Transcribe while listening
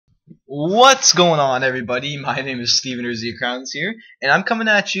What's going on, everybody? My name is Steven or zCrowNs here, and I'm coming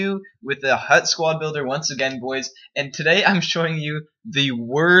at you with the Hut Squad Builder once again, boys. And today I'm showing you the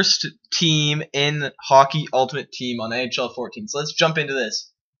worst team in Hockey Ultimate Team on NHL 14. So let's jump into this.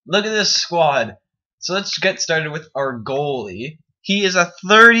 Look at this squad. So let's get started with our goalie. He is a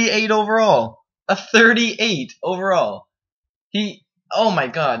 38 overall. A 38 overall. Oh my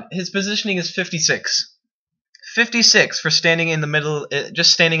god, his positioning is 56. 56 for standing in the middle,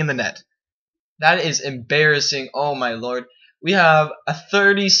 just standing in the net. That is embarrassing. Oh my lord. We have a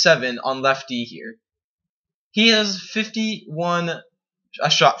 37 on lefty here. He has 51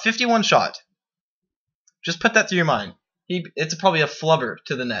 shot. Just put that through your mind. It's probably a flubber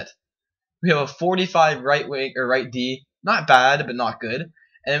to the net. We have a 45 right wing or right D. Not bad, but not good. And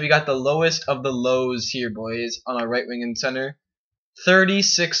then we got the lowest of the lows here, boys, on our right wing and center.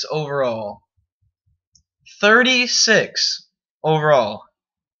 36 overall. 36 overall.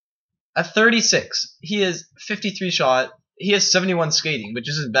 At 36, he is 53 shot. He has 71 skating, which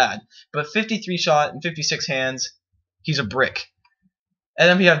isn't bad. But 53 shot and 56 hands, he's a brick. And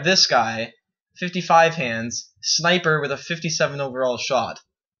then we have this guy, 55 hands, sniper with a 57 overall shot.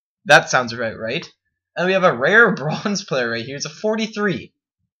 That sounds right? And we have a rare bronze player right here. It's a 43.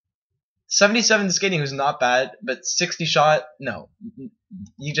 77 skating, who's not bad, but 60 shot, no.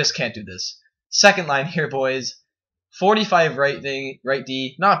 You just can't do this. Second line here, boys. 45 right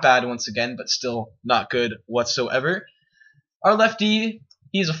D, not bad once again, but still not good whatsoever. Our left D,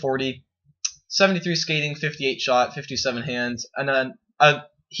 he's a 40. 73 skating, 58 shot, 57 hands, and then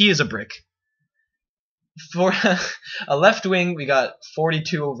he is a brick. For a left wing, we got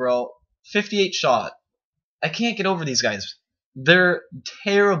 42 overall, 58 shot. I can't get over these guys. They're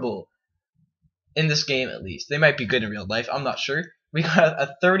terrible in this game, at least. They might be good in real life, I'm not sure. We got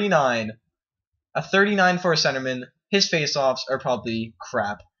a 39. A 39 for a centerman. His face-offs are probably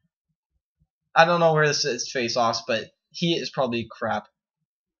crap. I don't know where this is face-offs, but he is probably crap.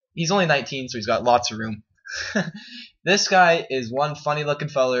 He's only 19, so he's got lots of room. This guy is one funny-looking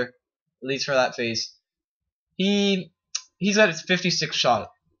feller, at least for that face. He's got his 56 shot.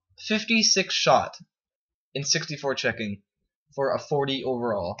 56 shot in 64 checking for a 40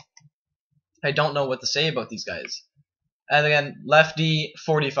 overall. I don't know what to say about these guys. And again, lefty,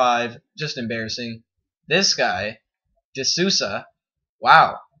 45, just embarrassing. This guy, D'Souza,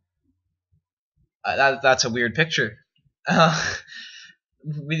 wow. That's a weird picture.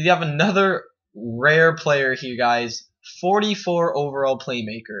 We have another rare player here, guys. 44 overall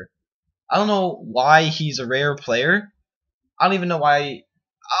playmaker. I don't know why he's a rare player. I don't even know why.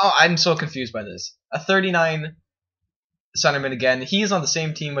 Oh, I'm so confused by this. A 39 centerman again. He is on the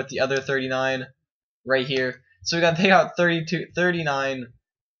same team with the other 39 right here. So they got 39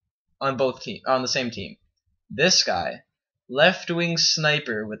 on the same team. This guy, left wing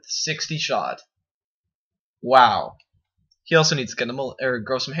sniper with 60 shot. Wow. He also needs to get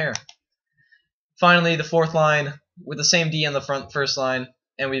grow some hair. Finally, the fourth line with the same D on the first line,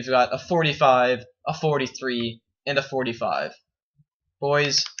 and we've got a 45, a 43, and a 45.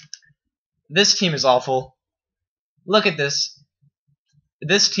 Boys, this team is awful. Look at this.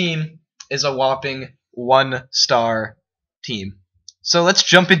 This team is a whopping 1-star team. So let's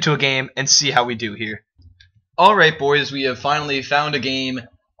jump into a game and see how we do here. Alright, boys, we have finally found a game.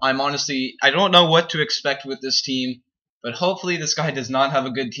 I don't know what to expect with this team, but hopefully this guy does not have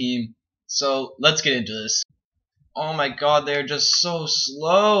a good team. So let's get into this. Oh my god, they're just so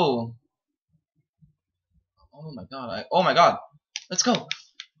slow. Oh my god. Let's go.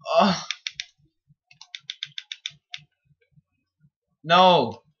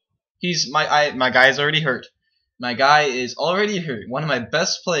 No. My guy's already hurt. My guy is already hurt. One of my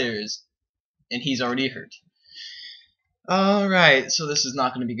best players, and he's already hurt. Alright, so this is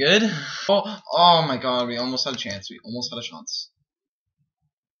not going to be good. Oh my god, we almost had a chance.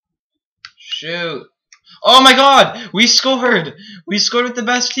 Shoot. Oh my god, we scored. We scored with the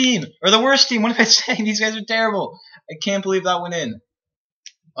best team, or the worst team. What am I saying? These guys are terrible. I can't believe that went in.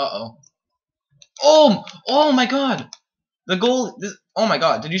 Uh-oh. Oh my god. The goal. Oh my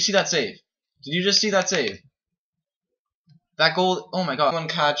god, did you see that save? Did you just see that save? That goal. Oh my god. Someone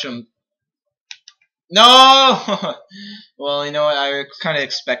catch him. No! Well, you know what? I kind of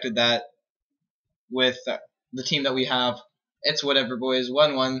expected that with the team that we have. It's whatever, boys.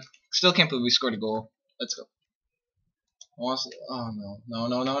 1-1. Still can't believe we scored a goal. Let's go. Oh, no.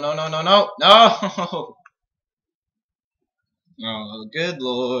 No! Oh, good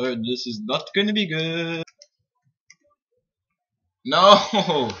lord. This is not going to be good.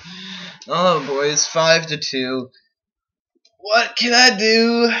 No! Oh, boys. 5-2. What can I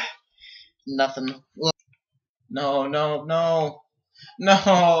do? Nothing. No.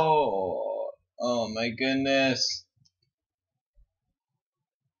 No! Oh my goodness.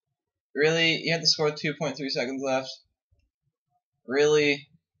 Really? You had to score 2.3 seconds left? Really?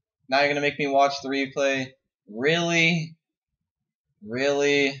 Now you're gonna make me watch the replay? Really?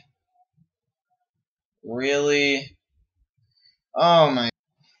 Really? Really? Oh my.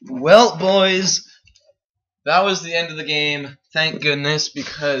 Well, boys, that was the end of the game. Thank goodness,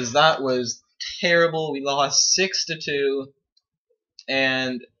 because that was terrible. We lost 6-2,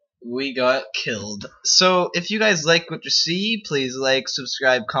 and we got killed. So if you guys like what you see, please like,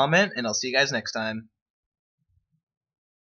 subscribe, comment, and I'll see you guys next time.